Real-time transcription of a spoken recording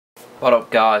What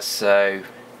up guys, so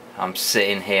I'm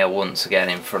sitting here once again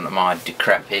in front of my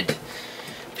decrepit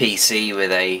PC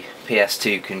with a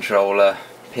PS2 controller.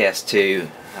 PS2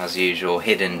 as usual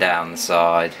hidden down the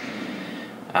side,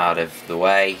 out of the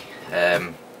way.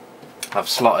 I've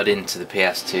slotted into the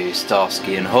PS2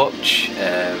 Starsky and Hutch.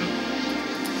 The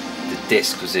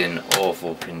disc was in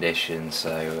awful condition,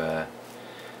 so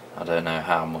I don't know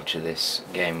how much of this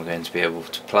game we're going to be able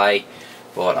to play,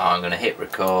 but I'm going to hit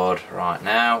record right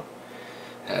now.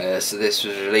 So this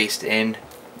was released in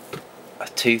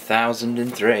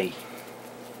 2003.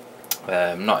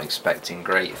 I'm not expecting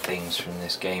great things from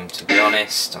this game, to be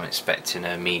honest. I'm expecting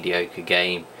a mediocre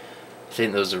game. I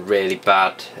think there was a really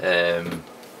bad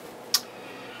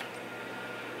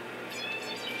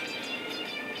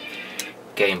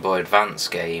Game Boy Advance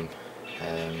game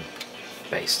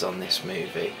based on this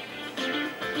movie.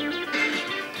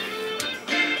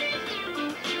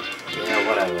 Yeah,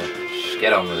 whatever. Just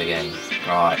get on with the game.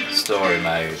 Right, story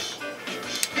mode.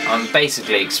 I'm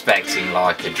basically expecting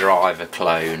like a Driver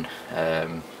clone.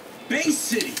 Bay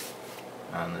City.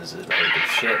 And there's a load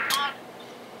of shit.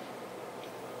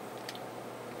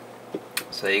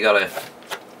 So you got a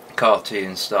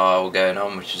cartoon style going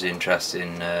on, which is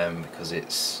interesting because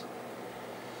it's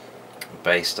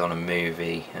based on a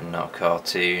movie and not a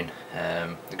cartoon.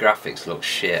 The graphics look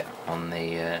shit on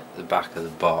the back of the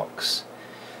box,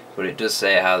 but it does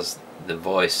say it has the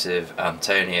voice of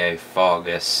Antonio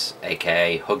Fargas,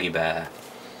 aka Huggy Bear,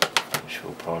 which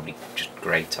will probably just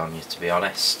grate on you, to be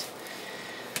honest.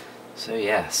 So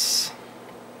yes,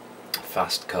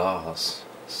 fast cars.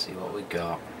 Let's see what we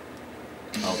got.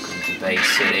 Welcome to Bay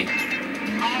City.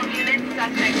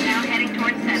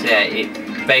 So yeah,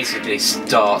 it basically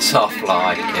starts off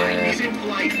like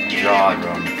Driver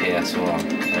on the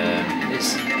PS1.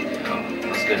 I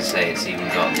was going to say it's even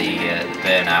got the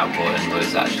burnout button, but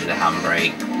it's actually the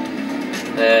handbrake.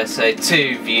 So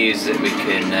two views that we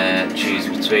can choose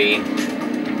between.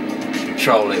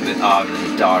 Control it with either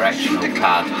the directional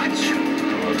pad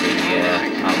or the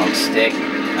analog stick,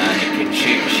 and you can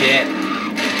shoot shit.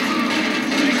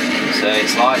 So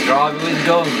it's like Driver with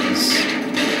guns.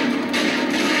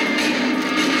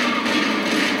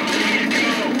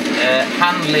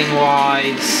 Handling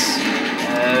wise,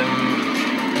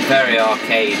 very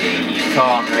arcadey. You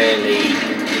can't really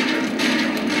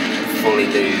fully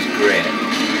lose grip.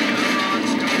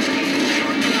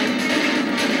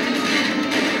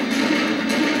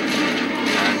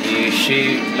 And you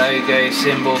shoot logo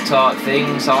symbol type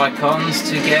things, icons,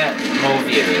 to get more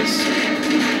viewers.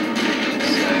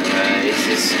 Is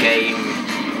this game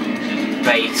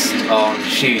based on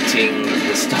shooting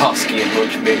the Starsky and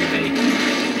Hutch movie?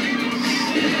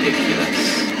 It's ridiculous.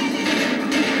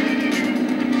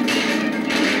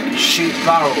 Shoot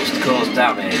barrels to cause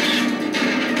damage.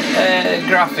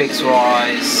 Graphics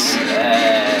wise,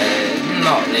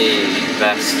 not the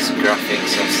best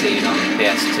graphics I've seen on the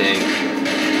PS2.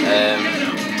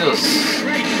 Does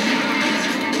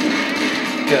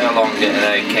go along at an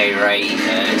okay rate.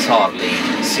 It's hardly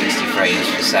 60 frames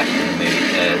per second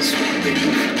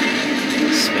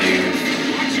smooth.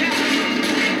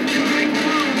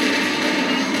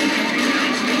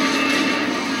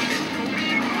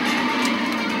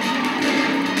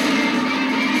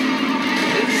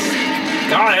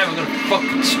 God, I'm gonna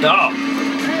fucking stop.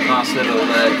 Nice little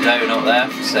donut there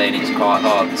for saying it's quite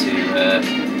hard to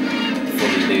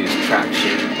fully lose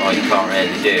traction. Well, you can't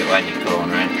really do it when you're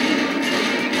cornering.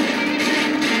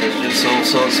 There's just all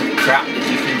sorts of crap that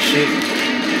you can shoot.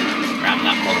 Ram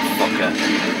that motherfucker.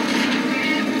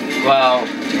 Well,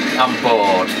 I'm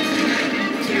bored,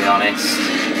 to be honest.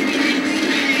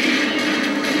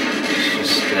 It's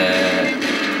just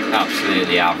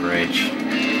absolutely average.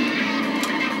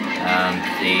 And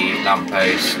the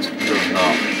lamppost does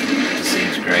not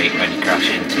disintegrate when you crash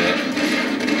into it.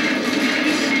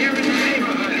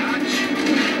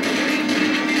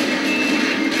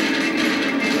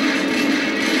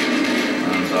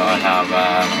 And I have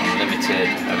an unlimited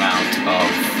amount of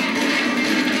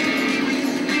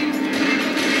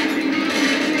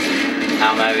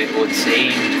ammo, it would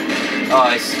seem.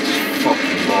 Oh, it's just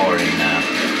fucking boring now.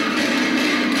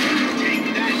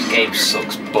 This game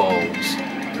sucks balls.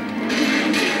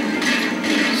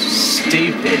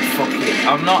 Stupid, fuck it.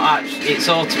 I'm not actually. It's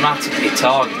automatically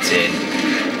targeting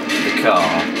the car.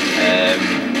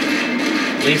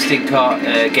 At least in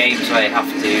games where you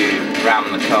have to ram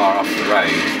the car off the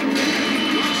road.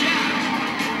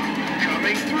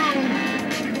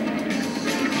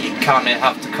 You kind of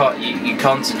have to. You're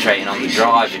concentrating on the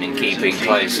driving and keeping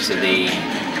close to the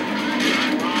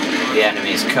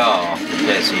enemy's car, the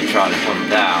person you're trying to hunt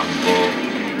down. But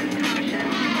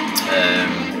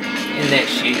in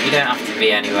this, you don't have to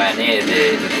be anywhere near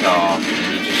the car,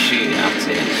 and you just shoot at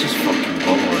it. It's just fucking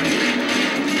boring.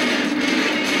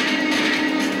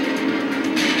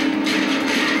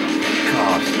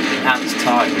 God, enhanced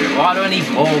tire grip. Why do I need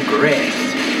more grip?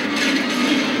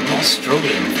 I'm not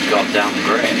struggling with goddamn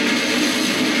grip.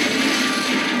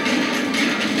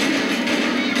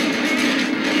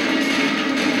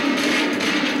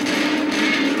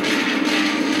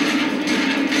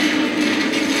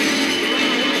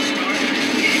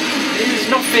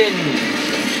 Nothing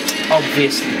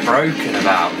obviously broken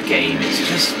about the game, it's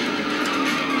just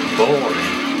boring.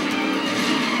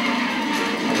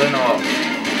 I don't know what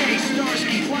Hey,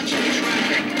 Starsky, watch the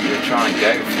traffic. we're trying to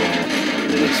go for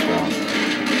with this one.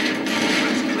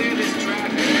 Let's clear this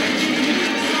traffic.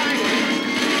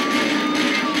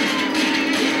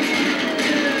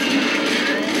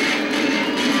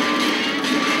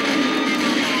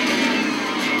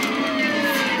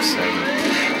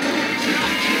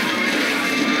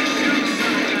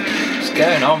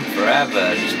 Going on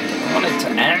forever. Just, I want it to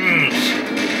end.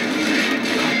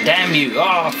 Damn you!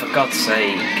 Oh, for God's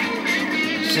sake!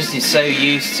 It's just you're so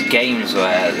used to games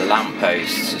where the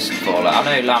lampposts just fall out.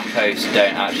 I know lampposts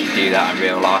don't actually do that in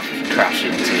real life. If you crash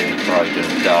into them, you're probably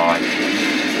gonna die.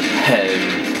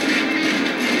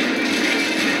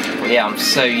 But yeah, I'm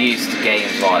so used to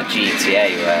games like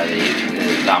GTA where the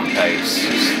lampposts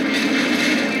just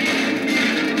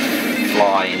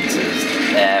fly into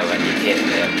the air when you hit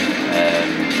them.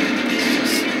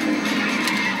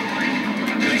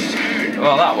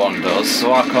 Well, that one does,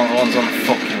 so why can't the ones on the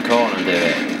fucking corner do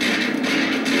it?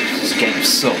 This game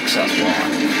sucks, that's why.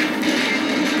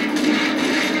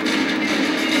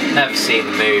 Never seen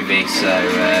the movie, so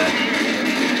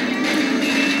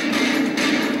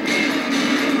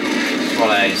it's one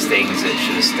of those things that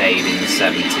should have stayed in the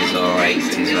 70s or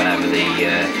 80s whenever the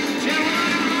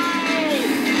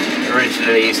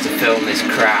originally used to film this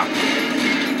crap.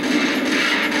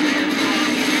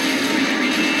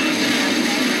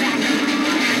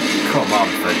 Come on,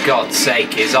 for God's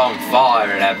sake, he's on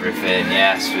fire and everything.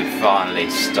 Yes, we finally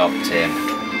stopped him.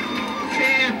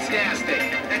 Fantastic.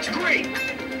 That's great.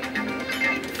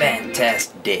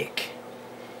 Fantastic.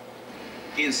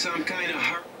 In some kind of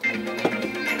hurry.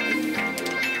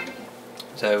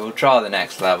 So we'll try the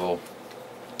next level.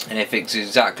 And if it's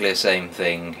exactly the same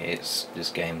thing, it's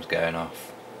this game's going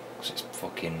off. Because it's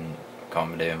fucking, I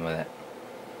can't be doing with it.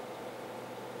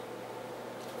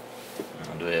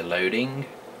 I'll do a loading.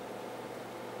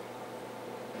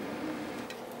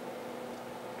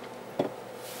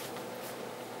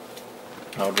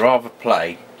 I would rather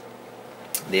play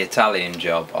the Italian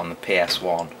Job on the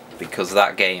PS1 because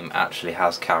that game actually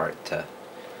has character.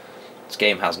 This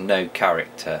game has no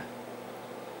character.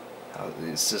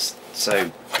 It's just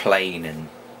so plain, and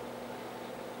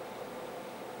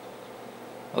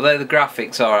although the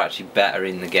graphics are actually better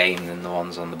in the game than the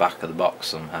ones on the back of the box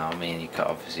somehow. I mean, you can't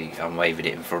obviously, I'm waving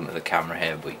it in front of the camera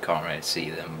here, but you can't really see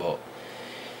them, but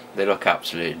they look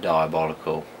absolutely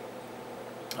diabolical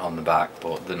on the back,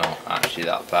 but they're not actually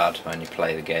that bad when you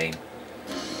play the game.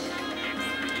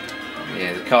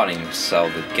 Yeah, they can't even sell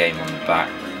the game on the back.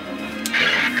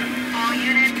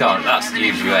 You can't, that's the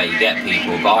usual way you get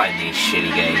people buying these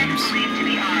shitty games.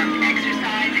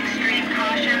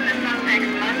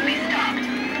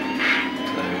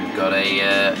 So we've got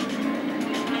a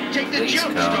police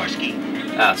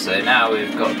car. So now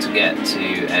we've got to get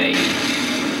to a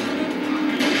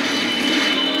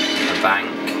bank.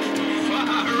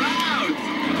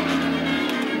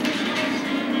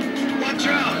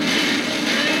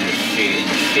 Shooting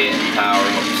shit,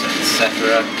 power-ups,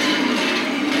 etc.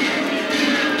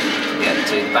 Get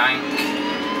to the bank.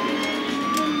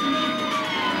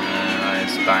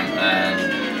 Where's the bank then?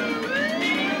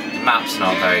 The map's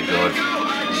not very good.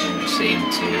 Doesn't seem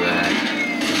to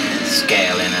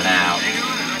scale in and out.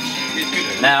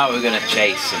 Now we're going to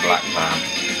chase the black van.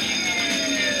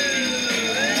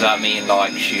 Does that mean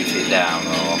like shoot it down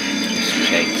or just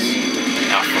chase?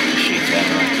 I'll fucking shoot it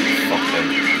anyway. Fuck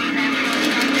them.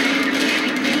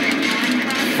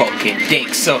 Fucking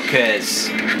dick suckers!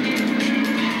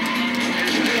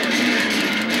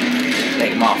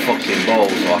 Take my fucking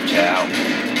balls, watch out.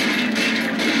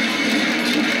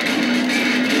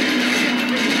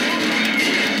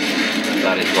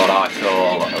 That is what I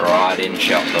call a riding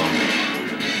shotgun.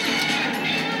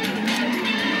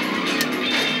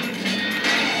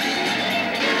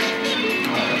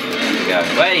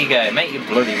 There you go, make your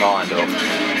bloody mind up.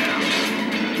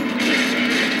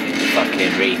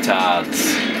 Fucking retards.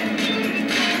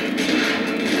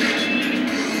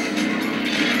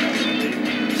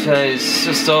 So it's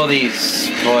just all these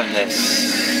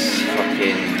pointless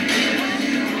fucking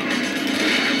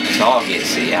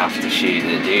targets that you have to shoot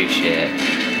that do shit.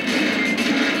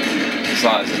 It's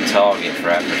like there's a target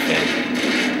for everything.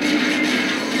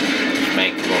 Just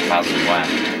make it look as and when.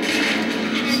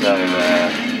 So,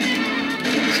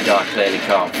 this guy clearly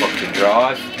can't fucking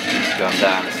drive. He's gone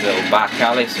down this little back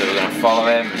alley, so we're going to follow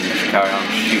him and just carry on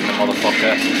shooting the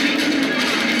motherfucker.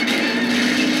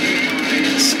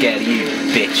 Scared of you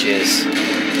bitches.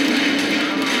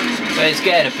 So it's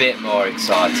getting a bit more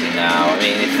exciting now. I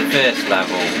mean, if the first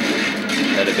level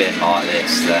had have been like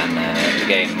this, then the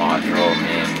game might draw me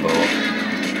in, but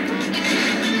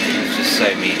it's just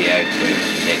so mediocre, it's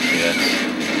ridiculous.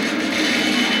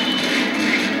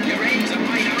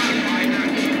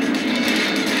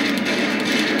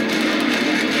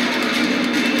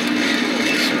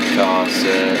 Cars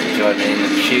joining in the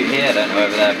shoot here. I don't know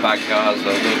whether they're bad guys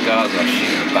or good guys. I'll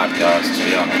shoot the bad guys, to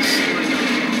be honest.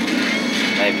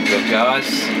 Maybe good guys.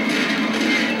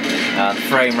 The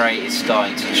frame rate is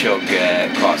starting to chug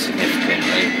quite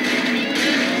significantly.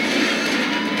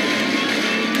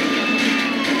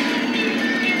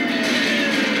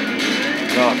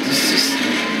 God, there's just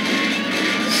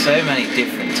so many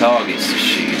different targets to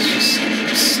shoot. It's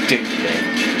just stupid.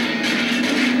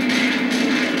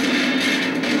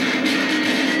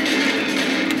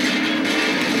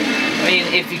 I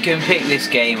mean, if you can pick this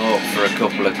game up for a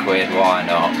couple of quid, why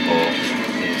not? But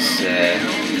it's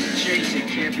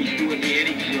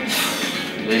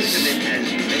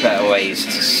there's better ways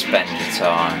to spend your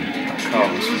time. That car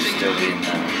must still be in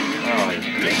there. Oh, you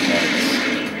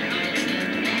dickheads.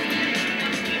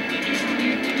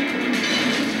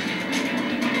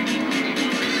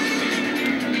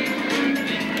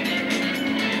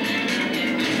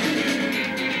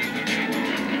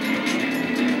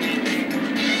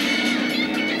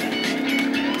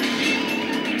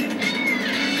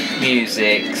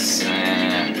 Music's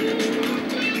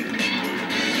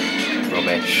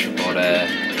rubbish, but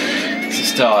it's a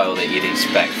style that you'd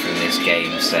expect from this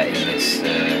game set in this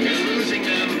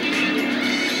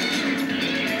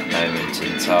moment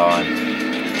in time.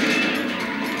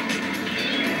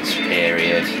 This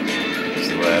period is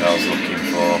the word I was looking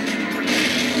for.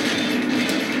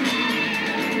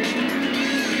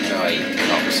 Oh, you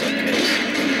cocksuckers.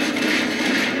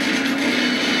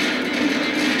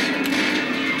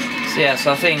 So yeah,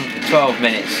 so I think 12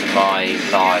 minutes of my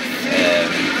life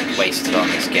wasted on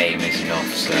this game is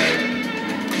enough. So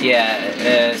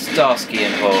yeah, Starsky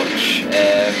and Hutch.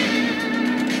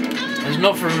 There's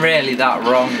nothing really that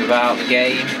wrong about the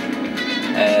game.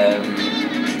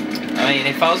 I mean,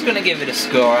 if I was going to give it a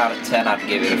score out of 10, I'd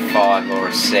give it a 5 or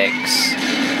a 6.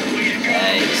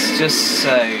 It's just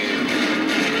so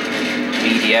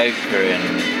mediocre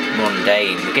and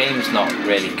mundane. The game's not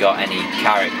really got any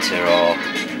character, or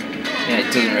it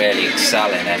doesn't really excel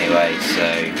in any way, so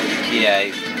yeah,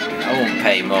 I won't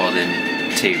pay more than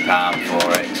 £2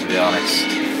 for it, to be honest.